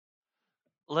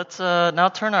Let's now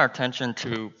turn our attention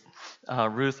to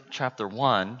Ruth chapter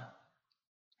 1,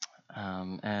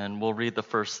 and we'll read the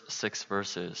first 6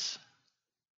 verses.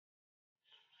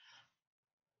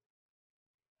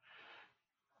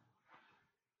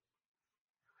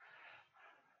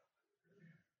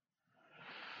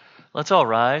 Let's all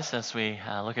rise as we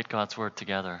look at God's Word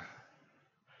together.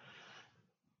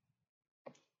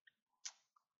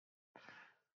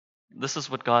 This is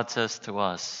what God says to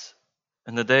us.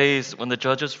 In the days when the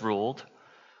judges ruled,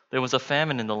 there was a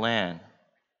famine in the land.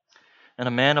 And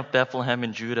a man of Bethlehem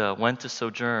in Judah went to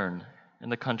sojourn in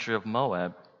the country of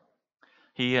Moab,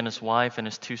 he and his wife and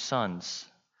his 2 sons.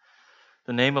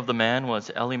 The name of the man was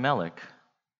Elimelech,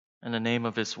 and the name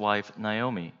of his wife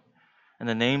Naomi. And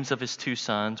the names of his 2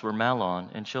 sons were Mahlon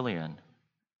and Chilion.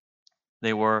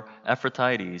 They were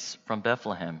Ephrathites from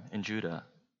Bethlehem in Judah.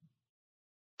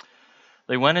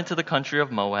 They went into the country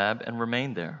of Moab and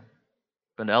remained there.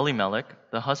 But Elimelech,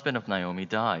 the husband of Naomi,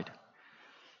 died,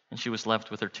 and she was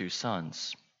left with her 2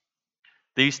 sons.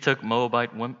 These took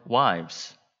Moabite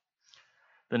wives.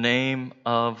 The name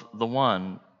of the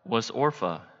one was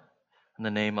Orpah, and the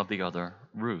name of the other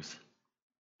Ruth.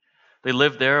 They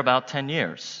lived there about 10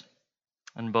 years,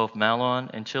 and both Mahlon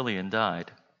and Chilion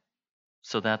died,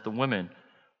 so that the woman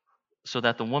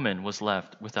was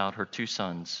left without her 2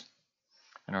 sons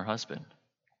and her husband.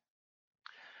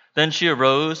 Then she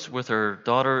arose with her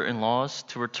daughter-in-laws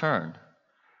to return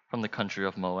from the country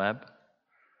of Moab,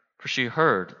 for she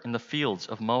heard in the fields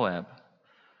of Moab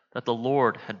that the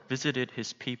Lord had visited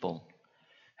his people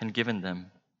and given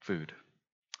them food.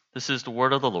 This is the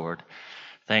word of the Lord.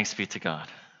 Thanks be to God.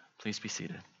 Please be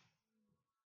seated.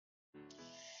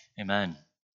 Amen.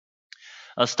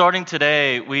 Starting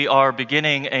today, we are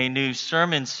beginning a new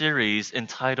sermon series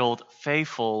entitled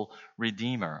Faithful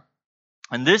Redeemer.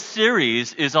 And this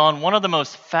series is on one of the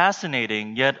most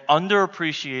fascinating yet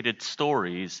underappreciated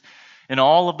stories in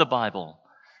all of the Bible,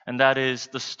 and that is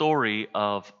the story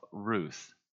of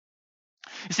Ruth.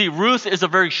 You see, Ruth is a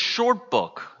very short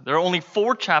book. There are only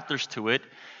 4 chapters to it,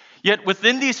 yet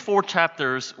within these 4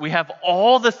 chapters, we have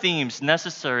all the themes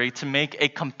necessary to make a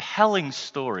compelling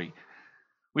story.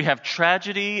 We have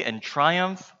tragedy and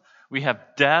triumph, we have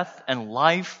death and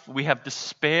life, we have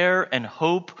despair and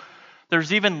hope.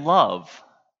 There's even love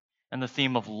and the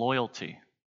theme of loyalty.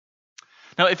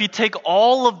 Now, if you take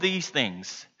all of these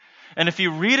things, and if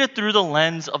you read it through the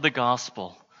lens of the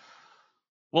gospel,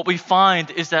 what we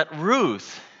find is that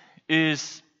Ruth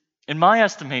is, in my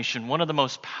estimation, one of the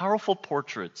most powerful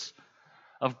portraits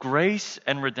of grace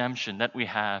and redemption that we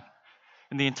have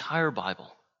in the entire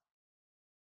Bible.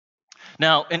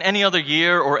 Now, in any other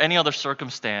year or any other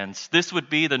circumstance, this would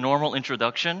be the normal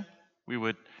introduction. We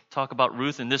would talk about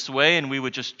Ruth in this way, and we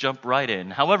would just jump right in.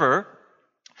 However,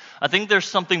 I think there's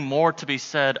something more to be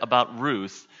said about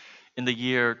Ruth in the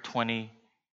year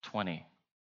 2020.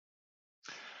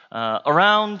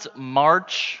 Around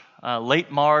March,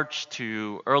 late March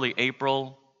to early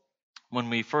April, when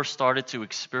we first started to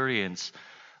experience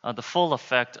the full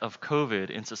effect of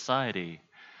COVID in society,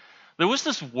 there was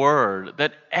this word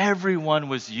that everyone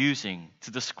was using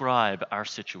to describe our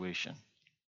situation.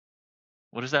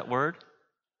 What is that word?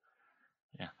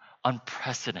 Yeah,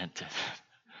 unprecedented.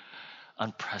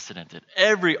 Unprecedented.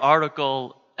 Every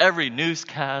article, every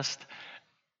newscast,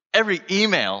 every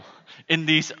email in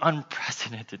these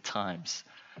unprecedented times.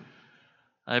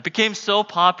 It became so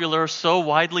popular, so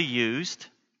widely used,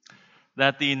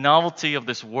 that the novelty of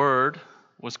this word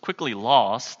was quickly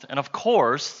lost. And of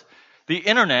course, the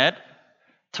internet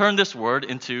turned this word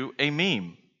into a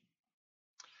meme.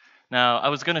 Now, I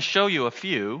was going to show you a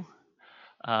few,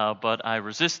 but I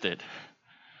resisted.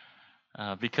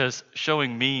 Because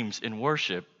showing memes in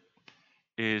worship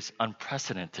is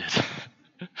unprecedented.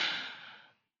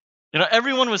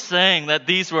 Everyone was saying that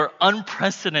these were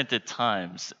unprecedented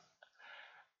times.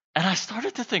 And I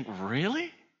started to think,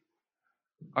 really?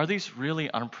 Are these really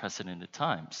unprecedented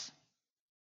times?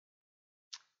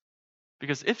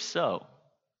 Because if so,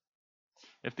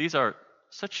 if these are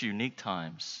such unique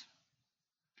times,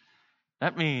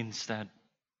 that means that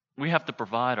we have to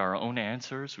provide our own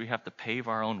answers, we have to pave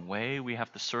our own way, we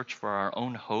have to search for our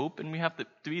own hope, and we have to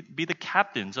be the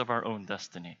captains of our own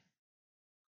destiny.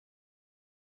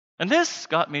 And this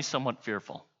got me somewhat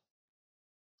fearful.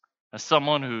 As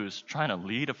someone who's trying to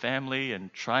lead a family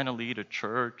and trying to lead a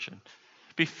church and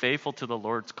be faithful to the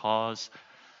Lord's cause,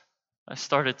 I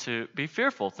started to be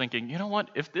fearful, thinking, you know what,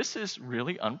 if this is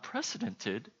really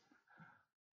unprecedented,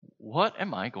 what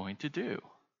am I going to do?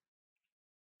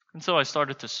 And so I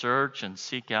started to search and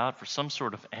seek out for some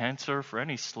sort of answer, for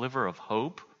any sliver of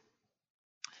hope.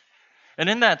 And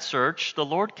in that search, the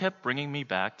Lord kept bringing me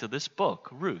back to this book,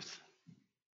 Ruth.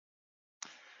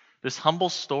 This humble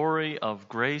story of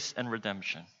grace and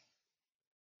redemption.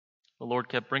 The Lord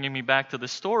kept bringing me back to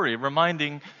this story,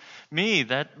 reminding me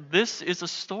that this is a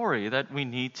story that we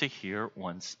need to hear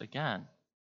once again.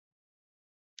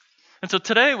 And so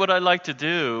today, what I'd like to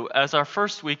do as our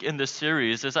first week in this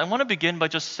series is I want to begin by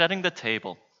just setting the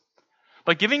table,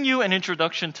 by giving you an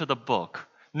introduction to the book,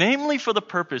 namely for the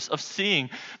purpose of seeing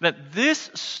that this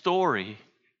story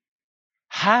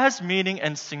has meaning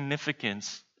and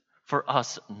significance for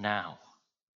us now.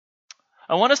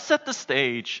 I want to set the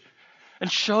stage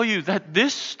and show you that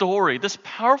this story, this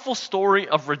powerful story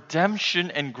of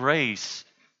redemption and grace,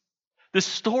 this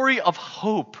story of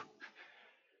hope,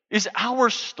 is our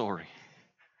story.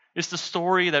 It's the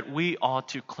story that we ought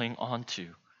to cling on to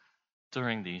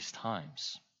during these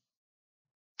times.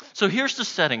 So here's the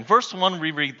setting. Verse 1,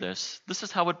 we read this. This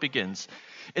is how it begins.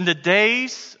 In the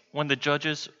days when the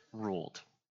judges ruled.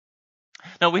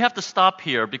 Now we have to stop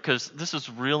here because this is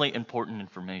really important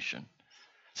information.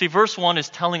 See, verse 1 is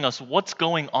telling us what's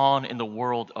going on in the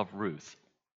world of Ruth.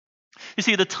 You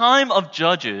see, the time of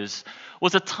Judges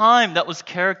was a time that was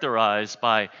characterized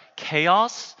by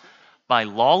chaos, by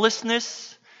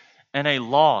lawlessness, and a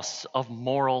loss of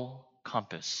moral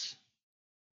compass.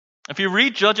 If you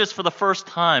read Judges for the first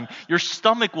time, your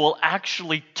stomach will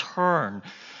actually turn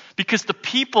because the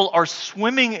people are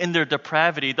swimming in their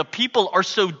depravity. The people are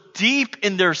so deep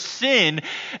in their sin,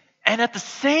 and at the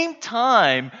same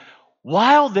time,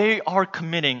 while they are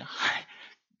committing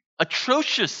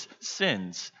atrocious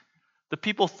sins, the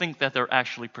people think that they're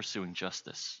actually pursuing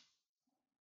justice.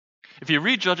 If you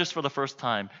read Judges for the first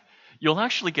time, you'll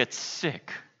actually get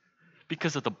sick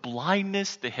because of the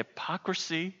blindness, the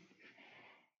hypocrisy,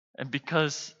 and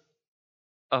because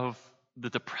of the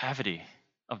depravity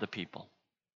of the people.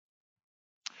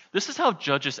 This is how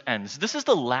Judges ends. This is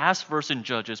the last verse in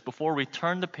Judges before we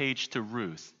turn the page to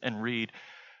Ruth and read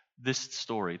this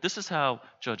story. This is how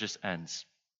Judges ends.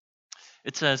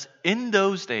 It says, "In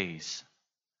those days,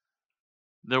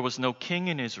 there was no king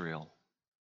in Israel.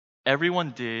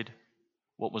 Everyone did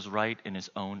what was right in his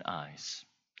own eyes."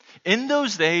 In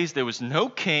those days, there was no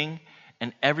king,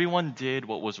 and everyone did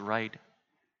what was right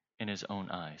in his own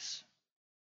eyes.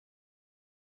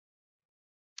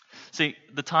 See,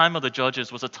 the time of the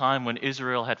Judges was a time when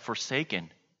Israel had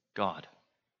forsaken God,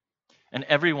 and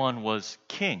everyone was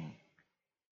king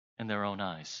in their own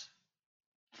eyes.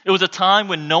 It was a time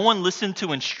when no one listened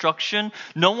to instruction,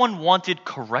 no one wanted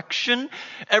correction.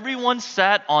 Everyone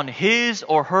sat on his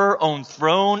or her own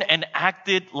throne and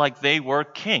acted like they were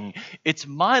king. It's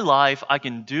my life, I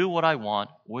can do what I want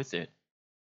with it.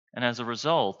 And as a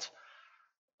result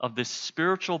of this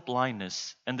spiritual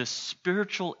blindness and this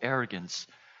spiritual arrogance,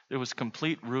 there was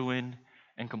complete ruin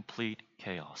and complete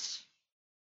chaos.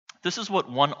 This is what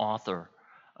one author,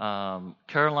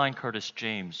 Caroline Curtis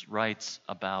James, writes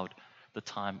about the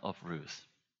time of Ruth.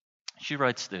 She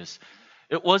writes this: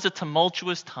 "It was a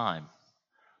tumultuous time.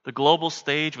 The global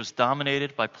stage was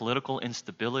dominated by political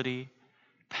instability,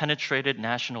 penetrated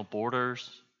national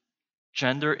borders,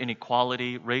 gender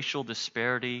inequality, racial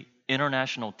disparity,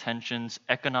 international tensions,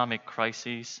 economic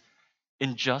crises,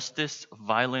 injustice,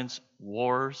 violence,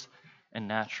 wars, and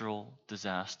natural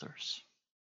disasters."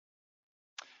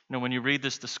 You know, when you read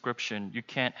this description, you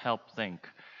can't help think,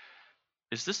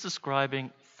 is this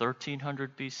describing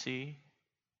 1300 BC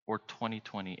or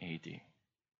 2020 AD?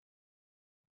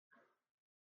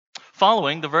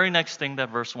 Following, the very next thing that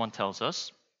verse 1 tells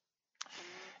us,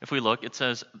 if we look, it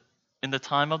says, "In the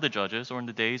time of the judges," or in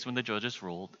the days when the judges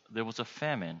ruled, "there was a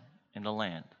famine in the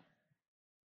land."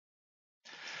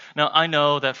 Now, I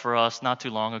know that for us, not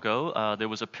too long ago, there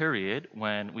was a period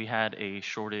when we had a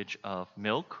shortage of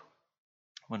milk,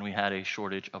 when we had a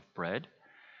shortage of bread,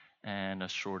 and a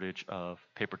shortage of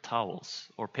paper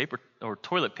towels or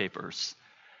toilet papers.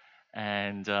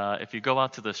 And if you go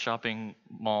out to the shopping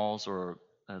malls or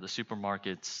the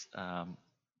supermarkets,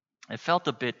 it felt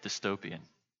a bit dystopian.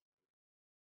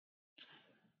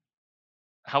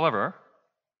 However,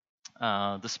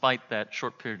 despite that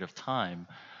short period of time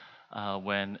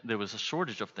when there was a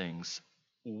shortage of things,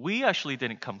 we actually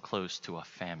didn't come close to a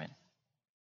famine.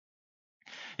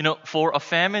 You know, for a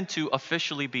famine to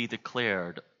officially be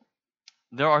declared,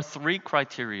 there are 3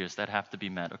 criteria that have to be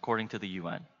met according to the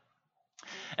UN.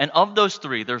 And of those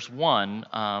 3, there's one,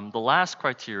 the last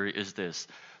criteria is this: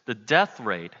 the death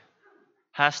rate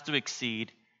has to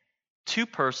exceed 2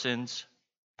 persons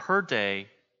per day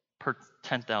per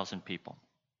 10,000 people.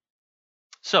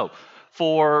 So,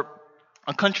 for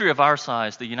a country of our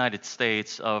size, the United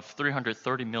States, of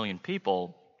 330 million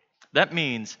people, that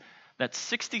means that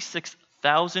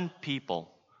 66,000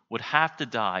 people would have to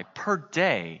die per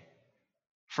day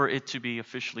for it to be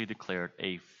officially declared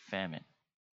a famine.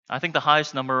 I think the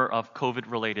highest number of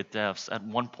COVID-related deaths at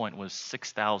one point was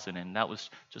 6,000, and that was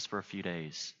just for a few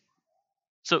days.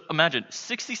 So imagine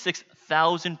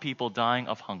 66,000 people dying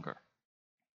of hunger.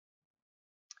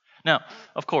 Now,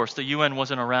 of course, the UN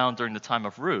wasn't around during the time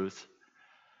of Ruth,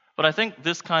 but I think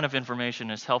this kind of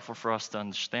information is helpful for us to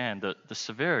understand the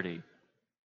severity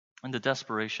and the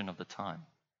desperation of the time.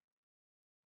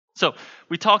 So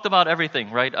we talked about everything,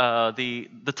 right?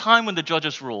 The time when the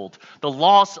judges ruled, the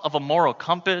loss of a moral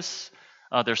compass.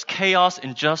 There's chaos,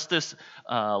 injustice,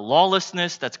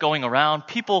 lawlessness that's going around.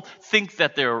 People think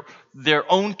that they're their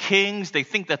own kings. They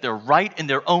think that they're right in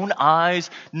their own eyes.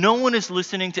 No one is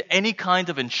listening to any kind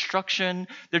of instruction.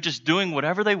 They're just doing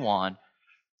whatever they want.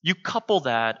 You couple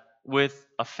that with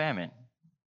a famine,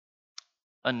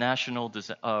 a national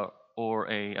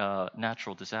or a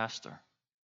natural disaster.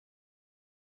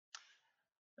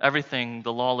 Everything,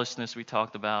 the lawlessness we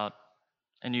talked about,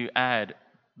 and you add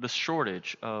the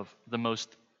shortage of the most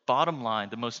bottom line,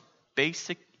 the most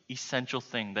basic, essential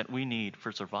thing that we need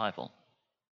for survival.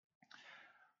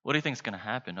 What do you think is going to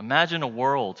happen? Imagine a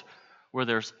world where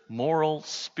there's moral,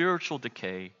 spiritual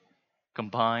decay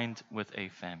combined with a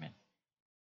famine.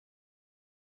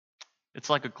 It's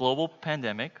like a global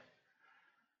pandemic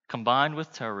combined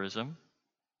with terrorism.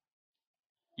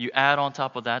 You add on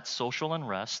top of that social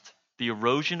unrest, the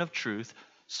erosion of truth,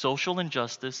 social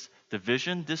injustice,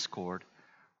 division, discord,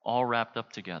 all wrapped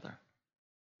up together.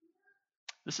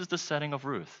 This is the setting of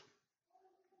Ruth.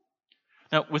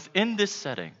 Now, within this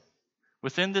setting,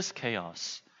 within this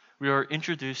chaos, we are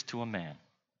introduced to a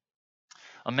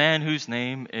man whose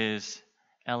name is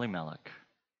Elimelech.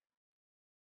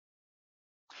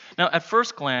 Now, at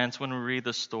first glance, when we read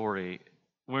the story,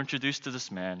 we're introduced to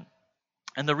this man,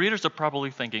 and the readers are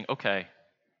probably thinking, okay,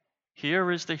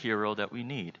 here is the hero that we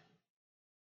need,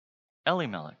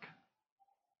 Elimelech.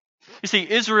 You see,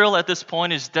 Israel at this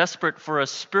point is desperate for a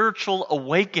spiritual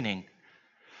awakening.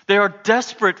 They are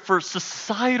desperate for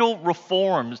societal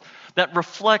reforms that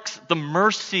reflects the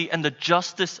mercy and the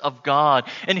justice of God.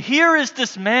 And here is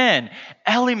this man,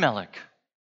 Elimelech.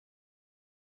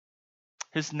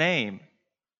 His name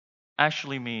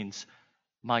actually means,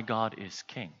 my God is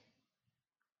king.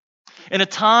 In a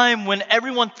time when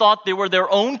everyone thought they were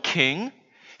their own king,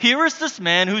 here is this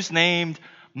man who's named,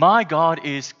 my God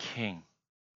is king.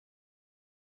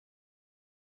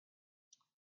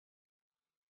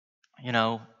 You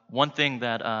know, one thing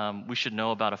that we should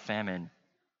know about a famine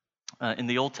in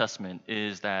the Old Testament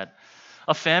is that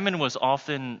a famine was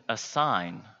often a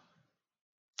sign,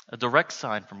 a direct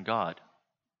sign from God.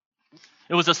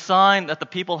 It was a sign that the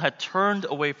people had turned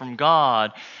away from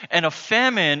God, and a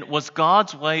famine was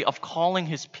God's way of calling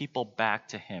his people back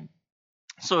to him.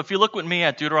 So if you look with me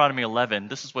at Deuteronomy 11,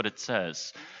 this is what it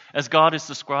says. As God is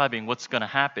describing what's going to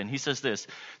happen, he says this,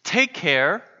 "Take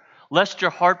care lest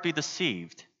your heart be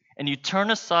deceived, and you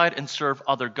turn aside and serve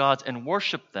other gods and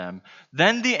worship them.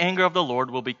 Then the anger of the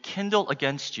Lord will be kindled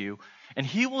against you, and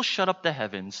he will shut up the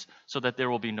heavens so that there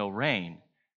will be no rain,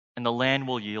 and the land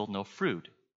will yield no fruit,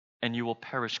 and you will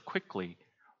perish quickly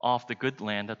off the good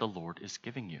land that the Lord is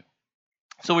giving you."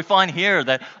 So we find here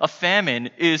that a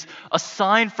famine is a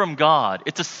sign from God.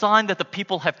 It's a sign that the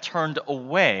people have turned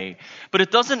away. But it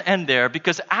doesn't end there,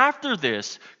 because after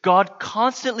this, God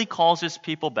constantly calls his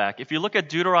people back. If you look at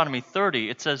Deuteronomy 30,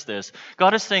 it says this.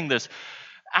 God is saying this.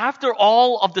 After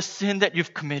all of the sin that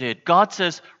you've committed, God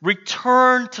says,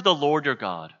 return to the Lord your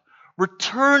God.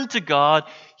 Return to God.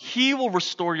 He will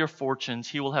restore your fortunes.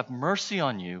 He will have mercy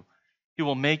on you. He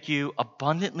will make you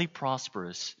abundantly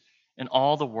prosperous in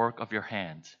all the work of your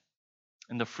hand,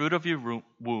 in the fruit of your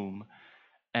womb,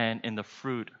 and in the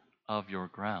fruit of your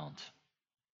ground.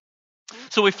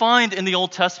 So we find in the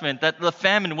Old Testament that the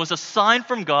famine was a sign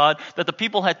from God that the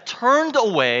people had turned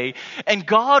away, and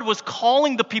God was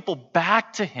calling the people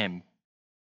back to him.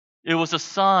 It was a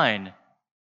sign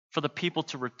for the people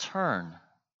to return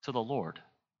to the Lord.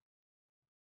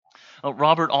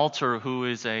 Robert Alter, who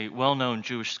is a well-known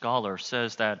Jewish scholar,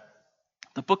 says that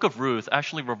the book of Ruth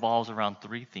actually revolves around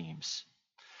three themes.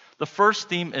 The first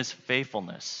theme is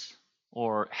faithfulness,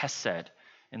 or hesed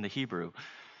in the Hebrew.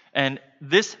 And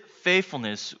this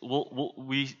faithfulness,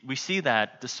 we see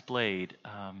that displayed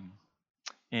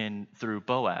through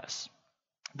Boaz.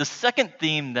 The second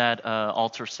theme that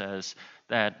Alter says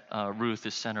that Ruth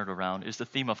is centered around is the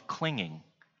theme of clinging,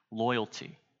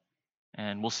 loyalty.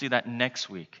 And we'll see that next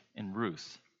week in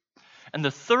Ruth. And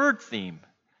the third theme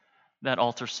that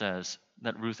Alter says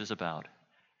that Ruth is about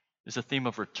is the theme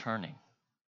of returning.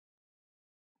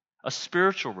 a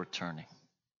spiritual returning,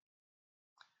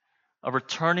 a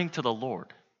returning to the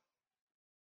Lord.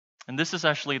 And this is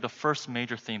actually the first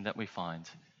major theme that we find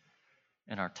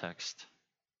in our text.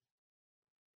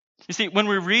 You see, when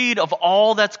we read of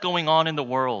all that's going on in the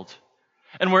world,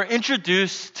 and we're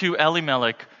introduced to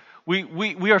Elimelech,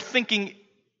 we are thinking,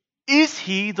 is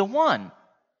he the one?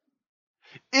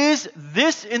 Is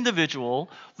this individual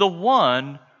the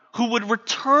one who would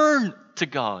return to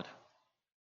God?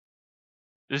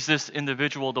 Is this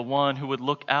individual the one who would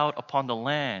look out upon the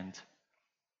land,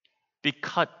 be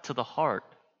cut to the heart,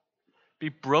 be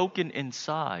broken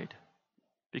inside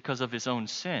because of his own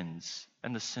sins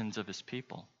and the sins of his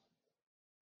people?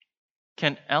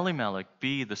 Can Elimelech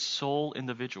be the sole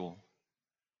individual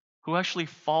who actually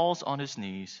falls on his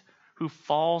knees, who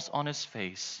falls on his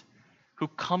face, who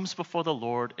comes before the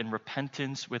Lord in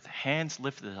repentance with hands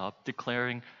lifted up,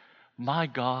 declaring, "My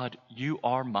God, you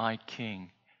are my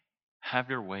King. Have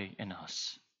your way in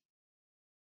us"?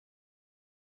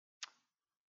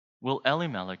 Will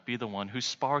Elimelech be the one who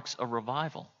sparks a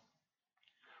revival?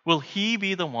 Will he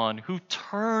be the one who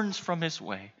turns from his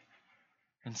way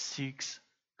and seeks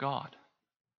God?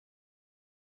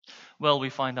 Well,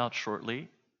 we find out shortly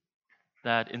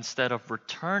that instead of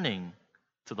returning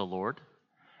to the Lord,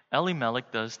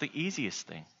 Elimelech does the easiest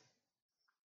thing.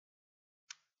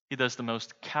 He does the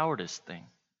most cowardice thing.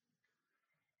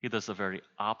 He does the very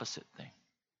opposite thing.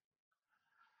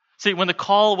 See, when the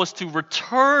call was to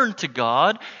return to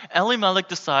God, Elimelech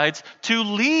decides to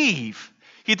leave.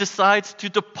 He decides to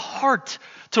depart,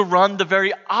 to run the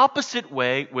very opposite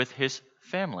way with his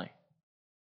family.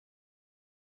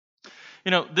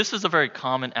 This is a very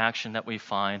common action that we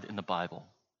find in the Bible.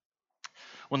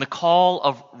 When the call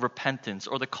of repentance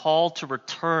or the call to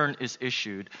return is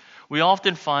issued, we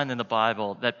often find in the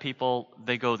Bible that people,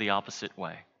 they go the opposite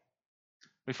way.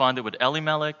 We find it with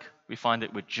Elimelech, we find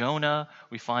it with Jonah,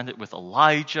 we find it with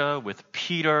Elijah, with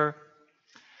Peter.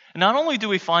 And not only do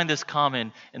we find this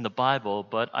common in the Bible,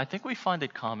 but I think we find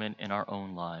it common in our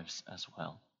own lives as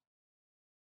well.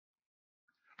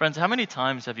 Friends, how many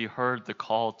times have you heard the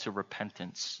call to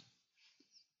repentance,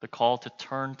 the call to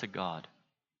turn to God,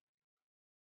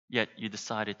 yet you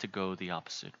decided to go the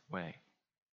opposite way?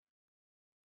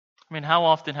 How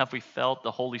often have we felt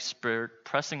the Holy Spirit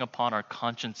pressing upon our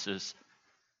consciences,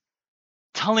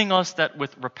 telling us that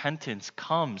with repentance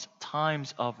comes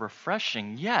times of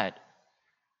refreshing, yet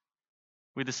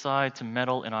we decide to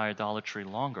meddle in our idolatry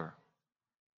longer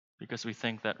because we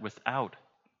think that without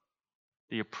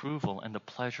the approval and the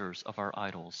pleasures of our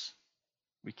idols,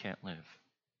 we can't live.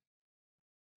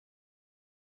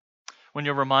 When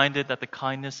you're reminded that the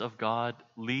kindness of God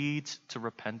leads to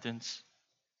repentance,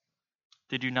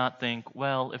 did you not think,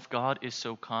 well, if God is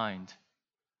so kind,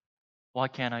 why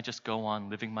can't I just go on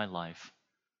living my life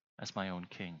as my own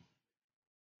king?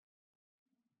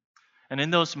 And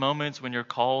in those moments when you're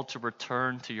called to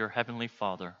return to your Heavenly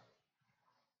Father,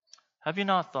 have you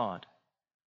not thought,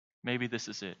 maybe this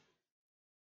is it?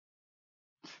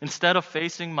 Instead of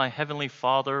facing my Heavenly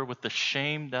Father with the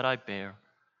shame that I bear,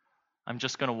 I'm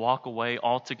just going to walk away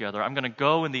altogether. I'm going to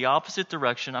go in the opposite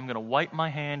direction. I'm going to wipe my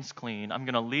hands clean. I'm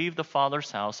going to leave the Father's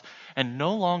house and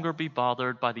no longer be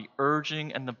bothered by the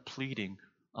urging and the pleading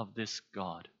of this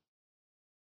God.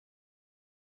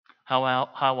 How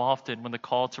often, when the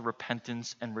call to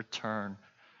repentance and return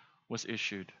was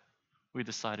issued, we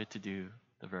decided to do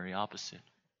the very opposite.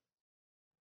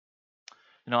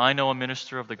 I know a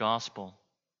minister of the gospel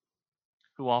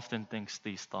who often thinks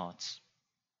these thoughts.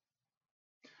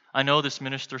 I know this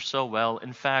minister so well.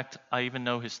 In fact, I even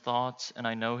know his thoughts and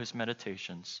I know his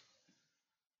meditations.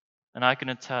 And I can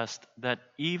attest that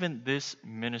even this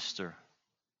minister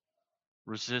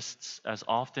resists as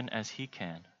often as he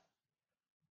can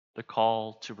the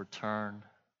call to return,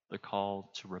 the call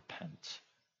to repent.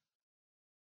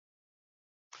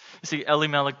 You see,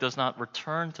 Elimelech does not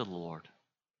return to the Lord,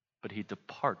 but he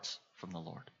departs from the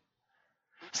Lord.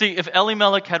 See, if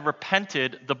Elimelech had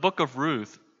repented, the book of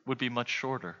Ruth would be much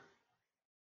shorter.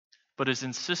 But his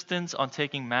insistence on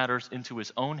taking matters into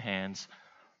his own hands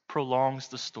prolongs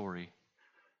the story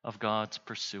of God's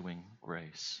pursuing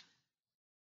grace.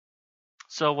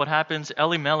 So what happens?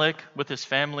 Elimelech, with his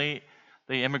family,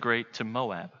 they immigrate to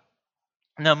Moab.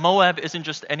 Now, Moab isn't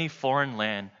just any foreign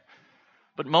land,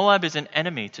 but Moab is an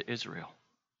enemy to Israel.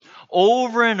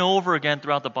 Over and over again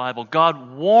throughout the Bible,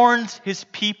 God warns his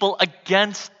people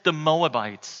against the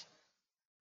Moabites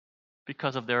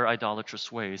because of their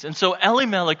idolatrous ways. And so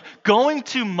Elimelech going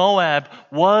to Moab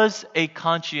was a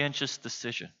conscientious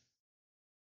decision.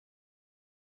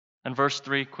 And verse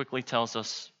 3 quickly tells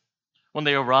us, when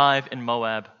they arrive in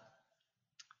Moab,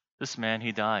 this man,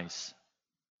 he dies.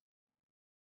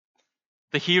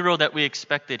 the hero that we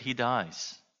expected, he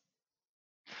dies.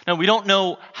 Now, we don't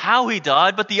know how he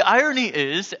died, but the irony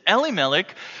is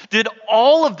Elimelech did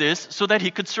all of this so that he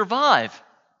could survive.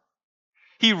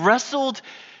 He wrestled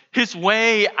his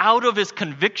way out of his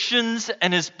convictions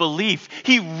and his belief.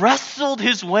 He wrestled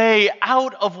his way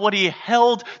out of what he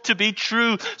held to be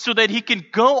true so that he can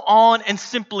go on and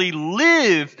simply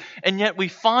live. And yet we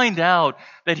find out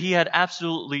that he had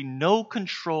absolutely no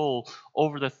control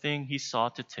over the thing he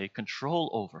sought to take control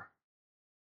over,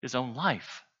 his own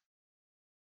life.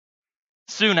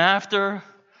 Soon after,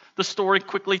 the story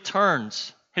quickly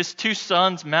turns. His two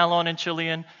sons, Mahlon and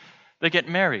Chilion, they get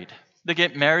married. They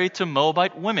get married to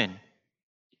Moabite women.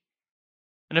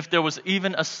 And if there was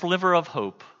even a sliver of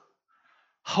hope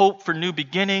for new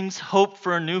beginnings, hope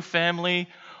for a new family,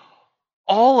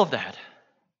 all of that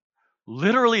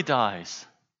literally dies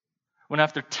when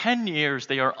after 10 years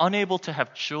they are unable to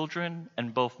have children,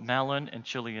 and both Mahlon and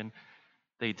Chilion,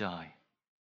 they die.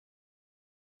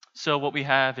 So what we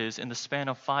have is, in the span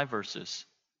of 5 verses,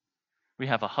 we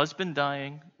have a husband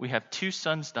dying, we have 2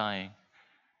 sons dying,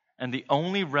 and the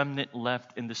only remnant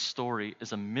left in this story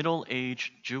is a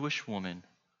middle-aged Jewish woman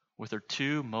with her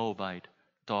 2 Moabite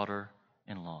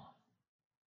daughter-in-law.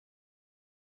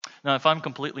 Now, if I'm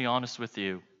completely honest with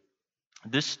you,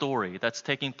 this story that's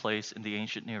taking place in the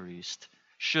ancient Near East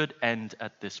should end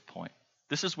at this point.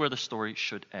 This is where the story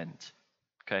should end.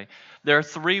 Okay? There are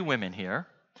 3 women here,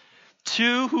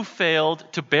 2 who failed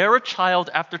to bear a child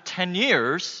after 10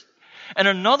 years, and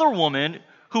another woman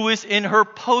who is in her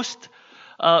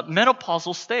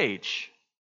post-menopausal stage.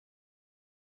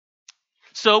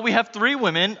 So we have 3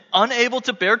 women unable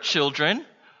to bear children.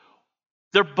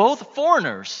 They're both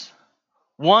foreigners.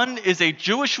 One is a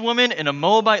Jewish woman in a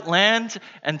Moabite land,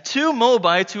 and 2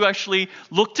 Moabites who actually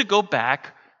look to go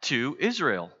back to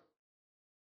Israel.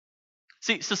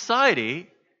 See, society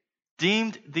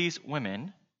deemed these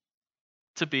women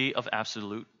to be of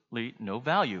absolutely no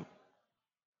value.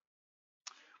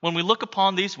 When we look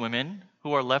upon these women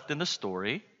who are left in the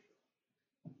story,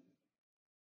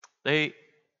 they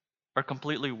are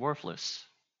completely worthless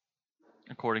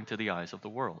according to the eyes of the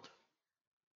world.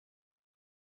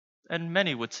 And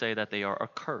many would say that they are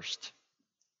accursed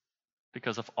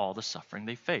because of all the suffering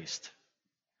they faced.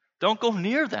 Don't go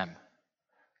near them.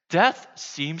 Death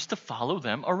seems to follow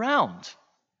them around.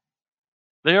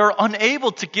 They are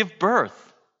unable to give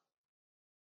birth.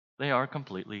 They are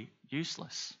completely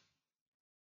useless.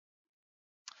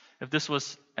 If this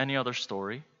was any other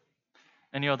story,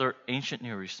 any other ancient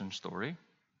Near Eastern story,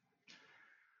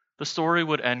 the story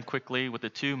would end quickly with the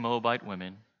 2 Moabite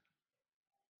women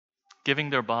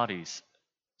giving their bodies,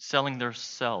 selling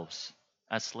themselves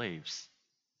as slaves.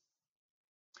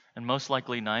 And most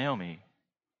likely Naomi,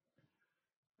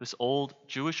 this old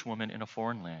Jewish woman in a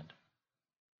foreign land,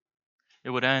 it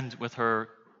would end with her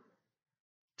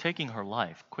taking her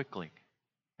life quickly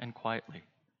and quietly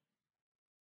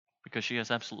because she has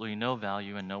absolutely no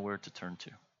value and nowhere to turn to.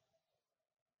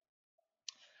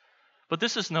 But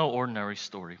this is no ordinary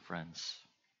story, friends.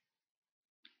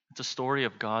 It's a story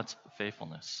of God's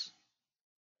faithfulness.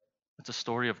 It's a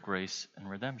story of grace and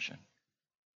redemption.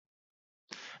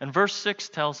 And verse 6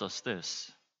 tells us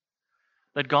this,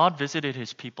 that God visited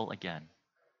his people again.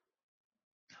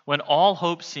 When all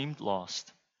hope seemed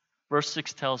lost, verse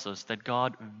 6 tells us that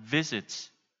God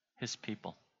visits his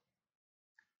people.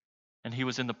 And he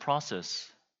was in the process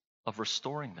of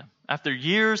restoring them. After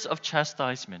years of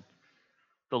chastisement,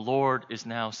 the Lord is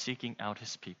now seeking out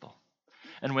his people.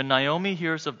 And when Naomi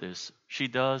hears of this, she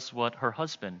does what her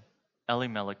husband,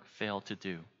 Elimelech, failed to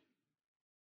do.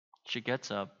 She gets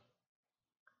up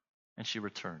and she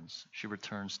returns. She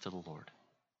returns to the Lord.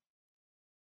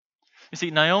 You see,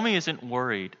 Naomi isn't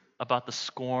worried about the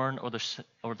scorn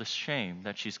or the shame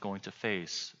that she's going to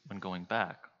face when going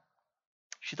back.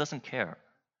 She doesn't care.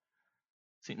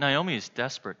 See, Naomi is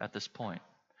desperate at this point.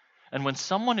 And when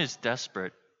someone is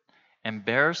desperate,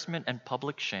 embarrassment and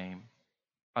public shame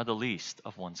are the least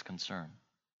of one's concern.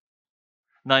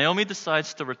 Naomi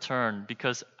decides to return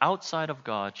because outside of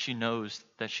God, she knows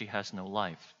that she has no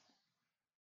life.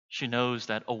 She knows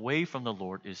that away from the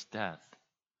Lord is death.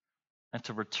 And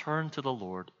to return to the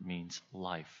Lord means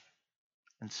life.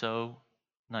 And so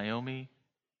Naomi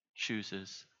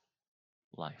chooses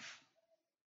life.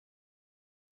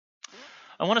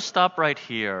 I want to stop right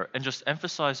here and just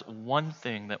emphasize one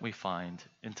thing that we find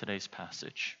in today's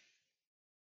passage.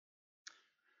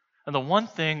 And the one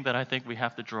thing that I think we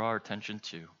have to draw our attention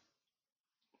to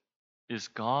is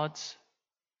God's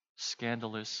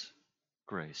scandalous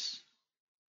grace.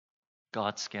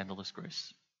 God's scandalous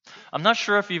grace. I'm not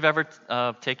sure if you've ever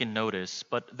taken notice,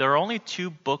 but there are only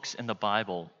 2 books in the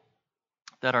Bible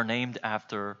that are named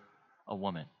after a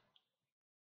woman.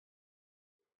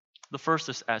 The first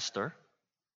is Esther,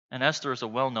 and Esther is a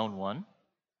well-known one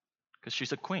because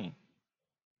she's a queen.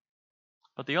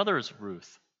 But the other is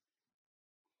Ruth.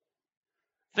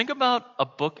 Think about a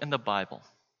book in the Bible,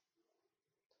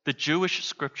 the Jewish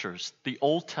scriptures, the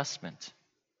Old Testament,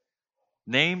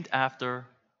 named after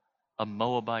a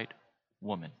Moabite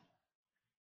woman.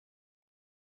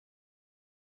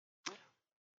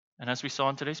 And as we saw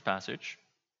in today's passage,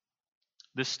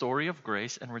 this story of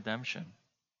grace and redemption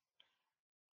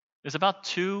is about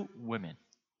two women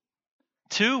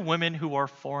who are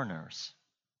foreigners,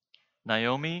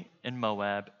 Naomi in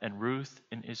Moab and Ruth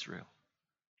in Israel.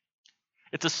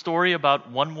 It's a story about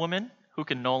one woman who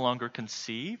can no longer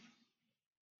conceive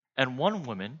and one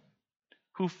woman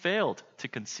who failed to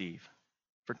conceive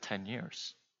for 10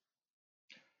 years.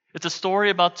 It's a story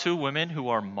about two women who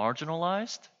are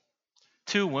marginalized,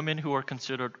 two women who are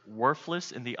considered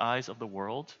worthless in the eyes of the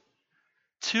world,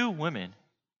 two women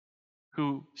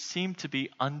who seem to be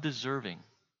undeserving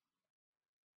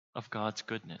of God's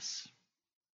goodness.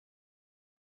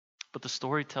 But the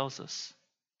story tells us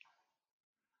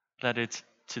that it's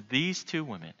to these two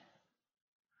women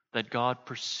that God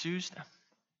pursues them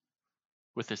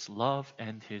with His love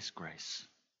and His grace.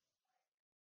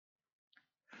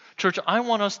 Church, I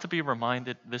want us to be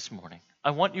reminded this morning.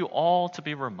 I want you all to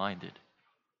be reminded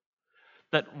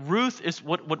that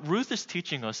what Ruth is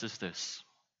teaching us is this: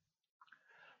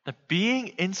 that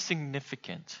being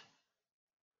insignificant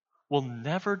will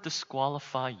never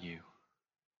disqualify you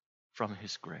from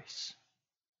His grace.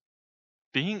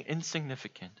 Being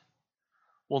insignificant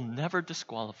will never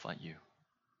disqualify you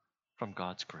from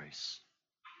God's grace.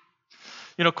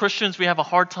 You know, Christians, we have a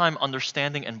hard time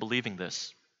understanding and believing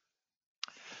this.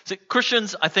 See,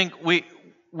 Christians, I think we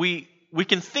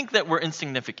can think that we're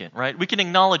insignificant, right? We can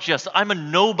acknowledge, yes, I'm a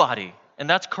nobody, and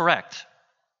that's correct.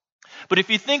 But if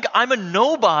you think I'm a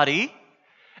nobody,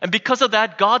 and because of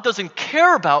that, God doesn't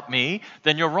care about me,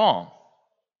 then you're wrong.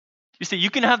 You see, you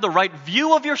can have the right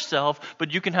view of yourself,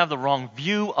 but you can have the wrong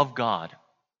view of God.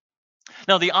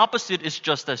 Now, the opposite is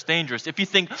just as dangerous. If you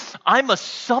think, I'm a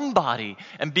somebody,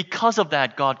 and because of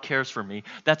that, God cares for me,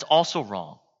 that's also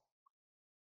wrong.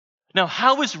 Now,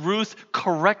 how is Ruth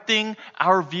correcting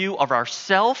our view of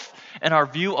ourself and our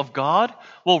view of God?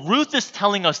 Well, Ruth is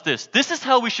telling us this. This is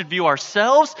how we should view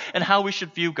ourselves and how we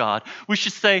should view God. We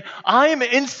should say, I am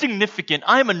insignificant,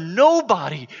 I am a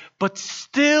nobody, but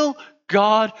still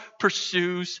God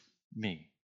pursues me.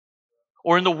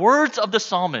 Or in the words of the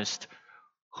psalmist,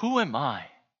 who am I?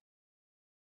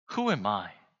 Who am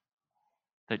I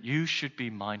that you should be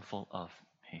mindful of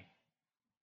me?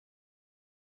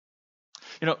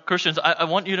 You know, Christians, I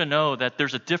want you to know that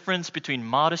there's a difference between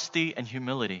modesty and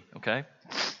humility, okay?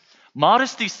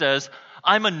 Modesty says,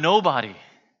 I'm a nobody,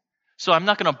 so I'm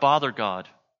not going to bother God.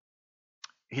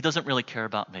 He doesn't really care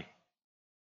about me.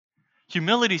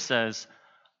 Humility says,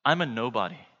 I'm a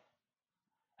nobody,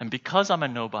 and because I'm a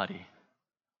nobody,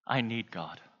 I need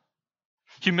God.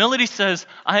 Humility says,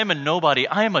 I am a nobody,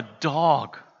 I am a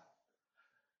dog,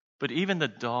 but even the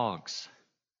dogs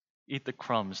eat the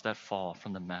crumbs that fall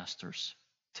from the master's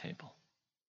table.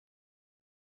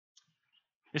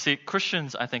 You see,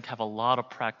 Christians, I think, have a lot of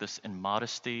practice in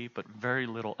modesty, but very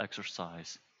little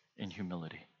exercise in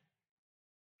humility.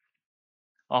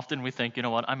 Often we think, you know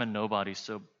what, I'm a nobody,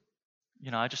 so,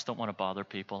 I just don't want to bother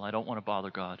people. I don't want to bother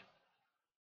God.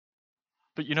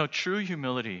 But true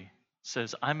humility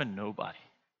says, I'm a nobody.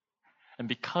 And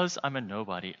because I'm a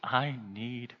nobody, I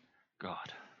need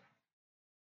God.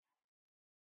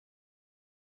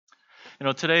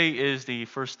 Today is the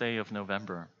first day of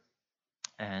November.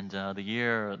 And the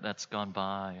year that's gone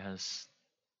by has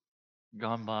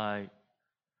gone by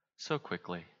so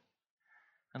quickly.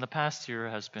 And the past year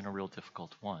has been a real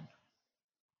difficult one.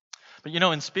 But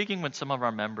in speaking with some of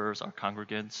our members, our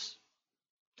congregants,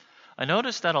 I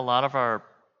noticed that a lot of our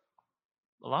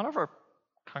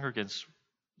congregants,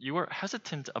 you were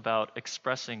hesitant about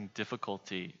expressing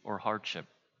difficulty or hardship.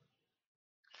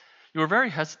 You were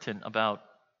very hesitant about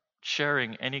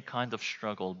sharing any kind of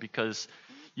struggle because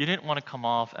you didn't want to come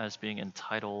off as being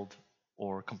entitled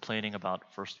or complaining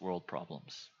about first world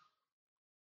problems.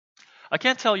 I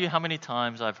can't tell you how many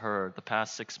times I've heard the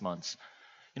past 6 months,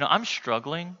 I'm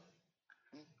struggling,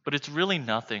 but it's really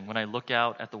nothing when I look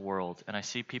out at the world and I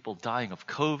see people dying of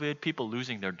COVID, people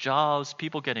losing their jobs,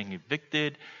 people getting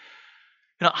evicted.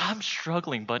 I'm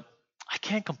struggling, but I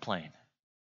can't complain.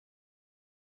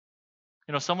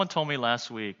 Someone told me last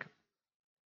week,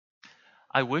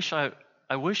 I wish I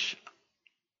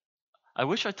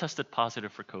tested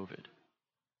positive for COVID.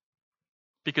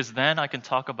 because then I can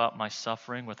talk about my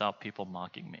suffering without people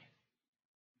mocking me?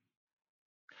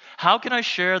 How can I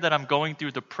share that I'm going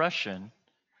through depression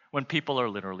when people are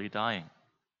literally dying?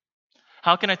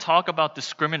 How can I talk about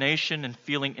discrimination and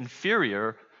feeling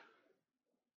inferior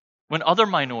when other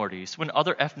minorities, when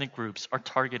other ethnic groups are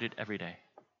targeted every day?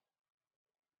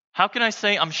 How can I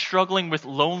say I'm struggling with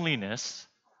loneliness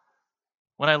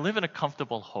when I live in a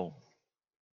comfortable home?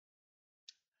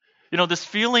 This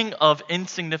feeling of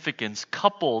insignificance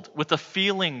coupled with the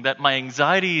feeling that my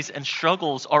anxieties and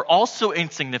struggles are also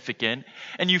insignificant,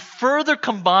 and you further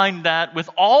combine that with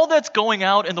all that's going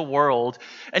out in the world,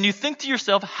 and you think to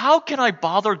yourself, how can I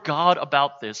bother God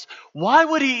about this? Why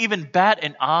would He even bat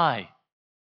an eye?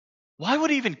 Why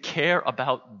would He even care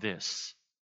about this?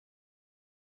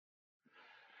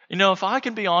 If I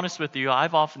can be honest with you,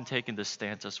 I've often taken this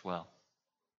stance as well.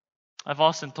 I've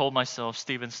often told myself,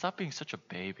 Stephen, stop being such a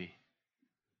baby.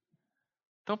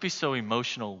 Don't be so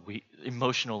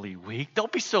emotionally weak.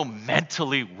 Don't be so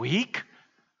mentally weak.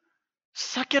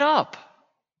 Suck it up.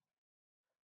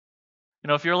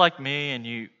 If you're like me and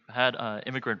you had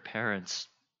immigrant parents,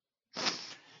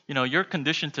 you're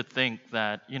conditioned to think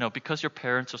that, because your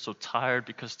parents are so tired,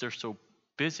 because they're so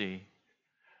busy,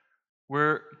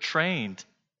 we're trained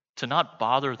to not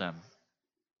bother them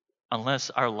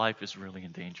unless our life is really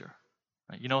in danger.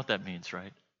 Right? You know what that means,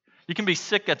 right? You can be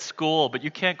sick at school, but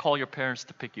you can't call your parents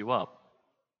to pick you up.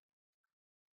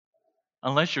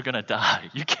 Unless you're going to die.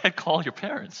 You can't call your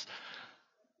parents.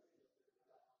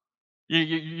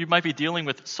 You might be dealing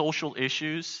with social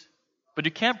issues, but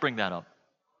you can't bring that up.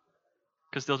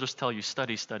 Because they'll just tell you,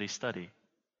 study, study, study.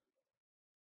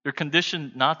 You're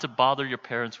conditioned not to bother your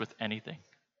parents with anything.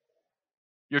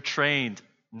 You're trained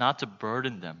not to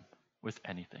burden them with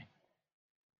anything.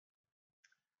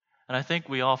 And I think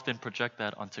we often project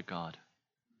that onto God.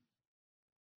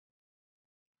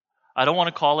 I don't want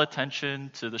to call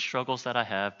attention to the struggles that I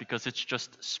have because it's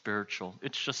just spiritual,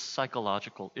 it's just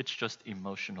psychological, it's just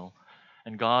emotional,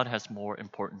 and God has more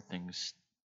important things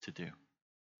to do.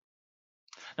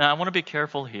 Now, I want to be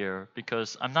careful here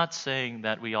because I'm not saying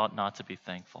that we ought not to be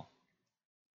thankful.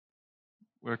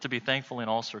 We're to be thankful in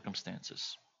all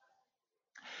circumstances.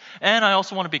 And I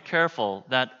also want to be careful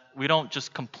that we don't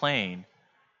just complain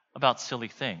about silly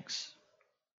things.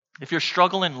 If your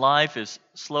struggle in life is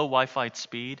slow Wi-Fi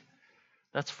speed,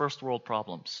 that's first world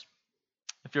problems.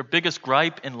 If your biggest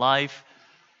gripe in life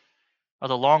are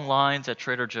the long lines at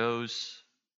Trader Joe's,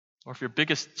 or if your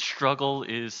biggest struggle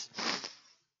is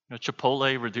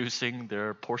Chipotle reducing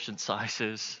their portion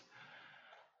sizes,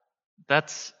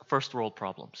 that's first world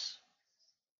problems.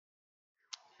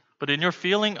 But in your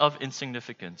feeling of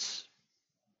insignificance,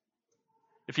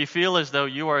 if you feel as though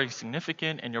you are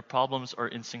insignificant and your problems are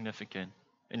insignificant,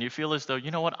 and you feel as though,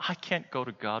 I can't go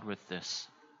to God with this.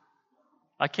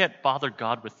 I can't bother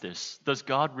God with this. Does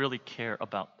God really care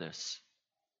about this?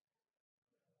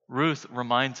 Ruth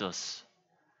reminds us,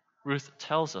 Ruth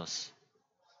tells us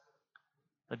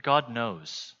that God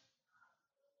knows,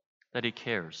 that He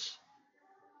cares,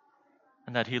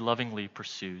 and that He lovingly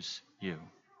pursues you.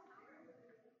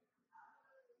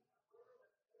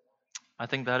 I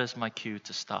think that is my cue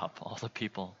to stop all the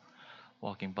people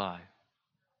walking by.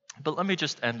 But let me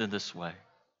just end in this way.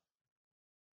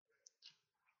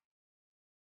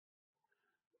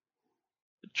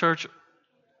 Church,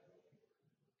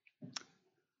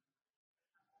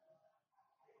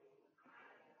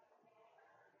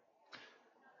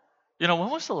 when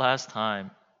was the last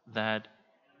time that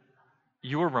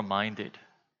you were reminded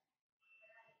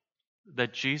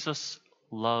that Jesus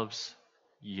loves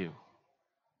you?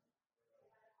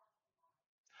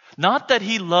 Not that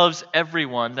He loves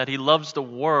everyone, that He loves the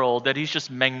world, that He's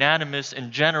just magnanimous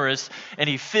and generous and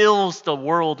He fills the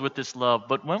world with His love.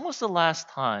 But when was the last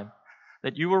time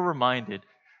that you were reminded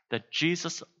that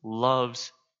Jesus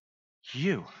loves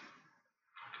you?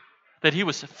 That He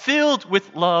was filled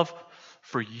with love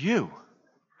for you?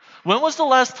 When was the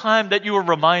last time that you were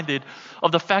reminded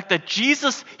of the fact that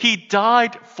Jesus, He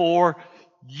died for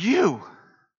you?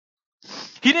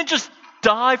 He didn't just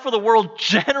die for the world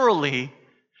generally,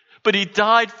 but He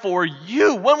died for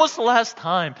you. When was the last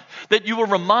time that you were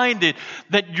reminded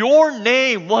that your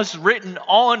name was written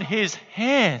on His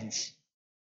hands?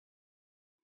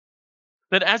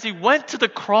 That as He went to the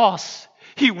cross,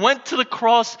 He went to the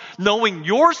cross knowing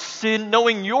your sin,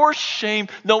 knowing your shame,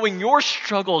 knowing your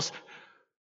struggles,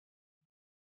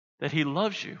 that He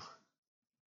loves you,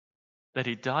 that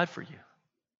He died for you,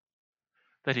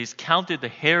 that He's counted the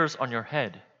hairs on your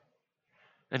head,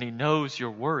 and He knows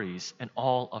your worries and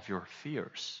all of your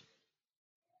fears.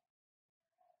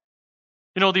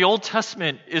 The Old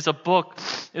Testament is a book,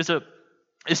 is a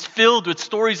is filled with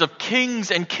stories of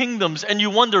kings and kingdoms, and you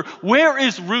wonder, where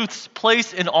is Ruth's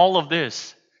place in all of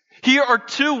this? Here are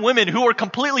two women who are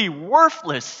completely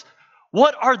worthless.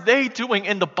 What are they doing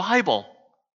in the Bible?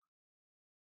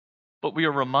 But we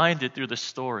are reminded through the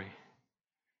story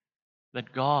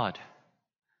that God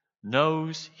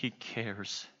knows, He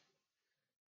cares,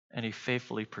 and He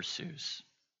faithfully pursues.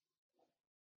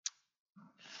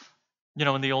 You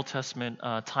know, in the Old Testament,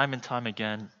 time and time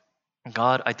again,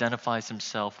 God identifies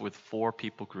Himself with four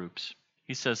people groups.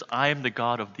 He says, I am the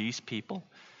God of these people.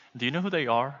 Do you know who they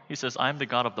are? He says, I am the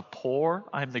God of the poor.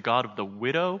 I am the God of the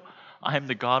widow. I am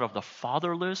the God of the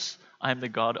fatherless. I am the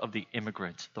God of the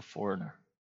immigrant, the foreigner.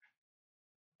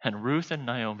 And Ruth and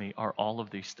Naomi are all of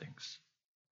these things.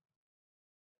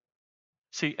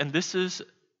 See, and this is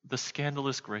the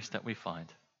scandalous grace that we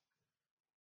find.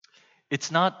 It's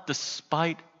not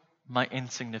despite my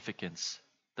insignificance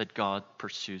that God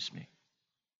pursues me,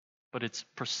 but it's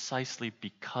precisely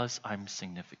because I'm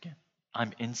significant.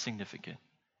 I'm insignificant.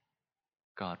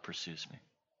 God pursues me.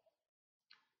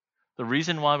 The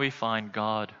reason why we find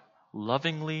God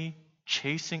lovingly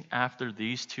chasing after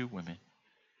these two women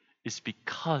is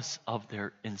because of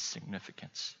their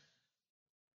insignificance.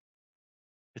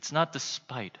 It's not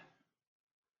despite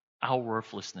our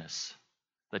worthlessness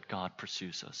that God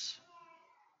pursues us,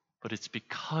 but it's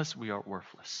because we are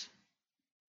worthless.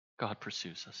 God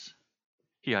pursues us.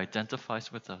 He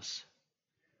identifies with us,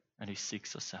 and He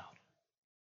seeks us out.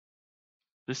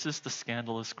 This is the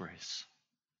scandalous grace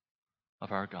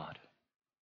of our God.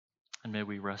 And may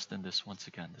we rest in this once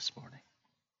again this morning.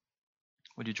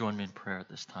 Would you join me in prayer at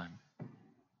this time?